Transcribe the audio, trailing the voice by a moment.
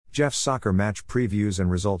Jeff's Soccer Match Previews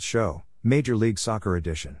and Results Show, Major League Soccer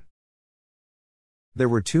Edition. There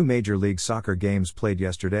were two Major League Soccer games played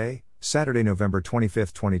yesterday, Saturday, November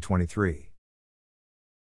 25, 2023.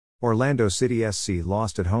 Orlando City SC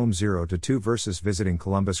lost at home 0-2 versus visiting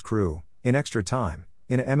Columbus Crew, in extra time,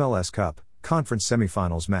 in a MLS Cup Conference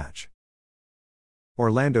semifinals match.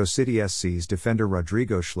 Orlando City SC's defender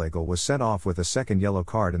Rodrigo Schlegel was sent off with a second yellow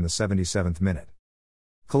card in the 77th minute.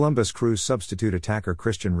 Columbus Crew's substitute attacker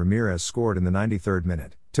Christian Ramirez scored in the 93rd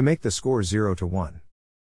minute, to make the score 0-1.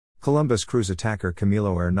 Columbus Crew's attacker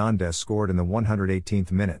Camilo Hernandez scored in the 118th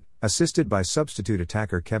minute, assisted by substitute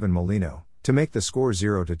attacker Kevin Molino, to make the score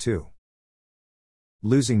 0-2.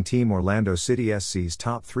 Losing team Orlando City SC's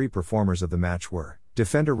top three performers of the match were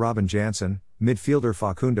defender Robin Jansen, midfielder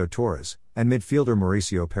Facundo Torres, and midfielder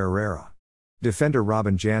Mauricio Pereira. Defender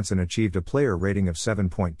Robin Jansen achieved a player rating of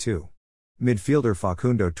 7.2. Midfielder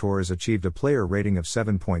Facundo Torres achieved a player rating of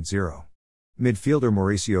 7.0. Midfielder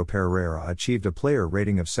Mauricio Pereira achieved a player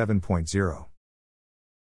rating of 7.0.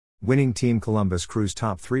 Winning team Columbus Crew's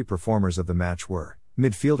top three performers of the match were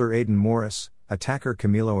midfielder Aiden Morris, attacker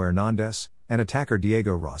Camilo Hernandez, and attacker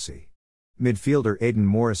Diego Rossi. Midfielder Aiden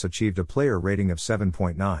Morris achieved a player rating of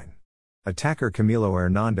 7.9. Attacker Camilo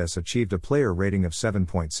Hernandez achieved a player rating of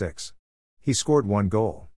 7.6. He scored one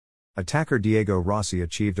goal. Attacker Diego Rossi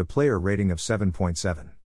achieved a player rating of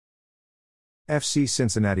 7.7. FC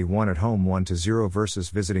Cincinnati won at home 1-0 versus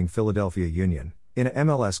visiting Philadelphia Union, in a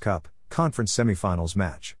MLS Cup Conference semifinals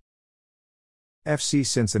match. FC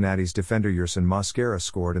Cincinnati's defender Yerson Mosquera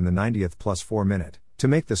scored in the 90th +4 minute, to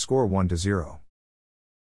make the score 1-0.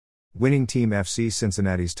 Winning team FC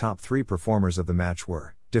Cincinnati's top three performers of the match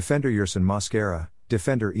were defender Yerson Mosquera,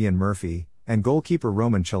 defender Ian Murphy, and goalkeeper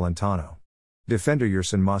Roman Celentano. Defender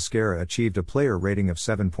Yerson Mosquera achieved a player rating of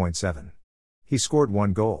 7.7. He scored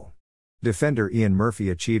one goal. Defender Ian Murphy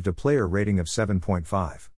achieved a player rating of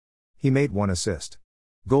 7.5. He made one assist.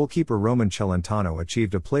 Goalkeeper Roman Celentano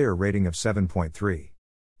achieved a player rating of 7.3.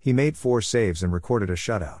 He made 4 saves and recorded a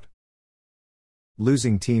shutout.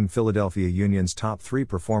 Losing team Philadelphia Union's top three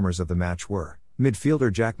performers of the match were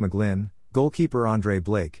midfielder Jack McGlynn, goalkeeper Andre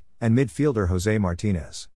Blake, and midfielder Jose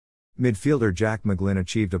Martinez. Midfielder Jack McGlynn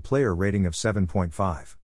achieved a player rating of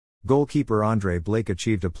 7.5. Goalkeeper Andre Blake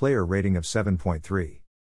achieved a player rating of 7.3.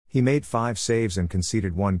 He made 5 saves and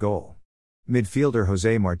conceded one goal. Midfielder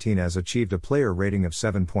Jose Martinez achieved a player rating of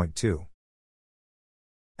 7.2.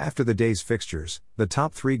 After the day's fixtures, the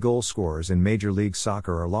top 3 goal scorers in Major League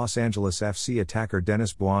Soccer are Los Angeles FC attacker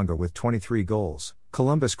Dennis Bouanga with 23 goals,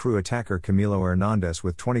 Columbus Crew attacker Camilo Hernandez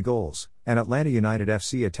with 20 goals, and Atlanta United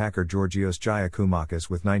FC attacker Georgios Giakoumakis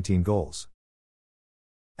with 19 goals.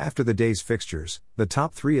 After the day's fixtures, the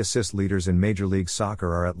top 3 assist leaders in Major League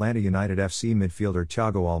Soccer are Atlanta United FC midfielder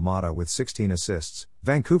Thiago Almada with 16 assists,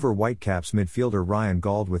 Vancouver Whitecaps midfielder Ryan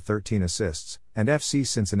Gauld with 13 assists, and FC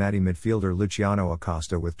Cincinnati midfielder Luciano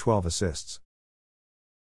Acosta with 12 assists.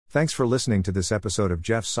 Thanks for listening to this episode of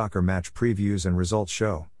Jeff's Soccer Match Previews and Results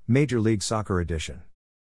Show, Major League Soccer Edition.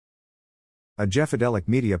 A Jeffadelic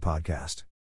Media Podcast.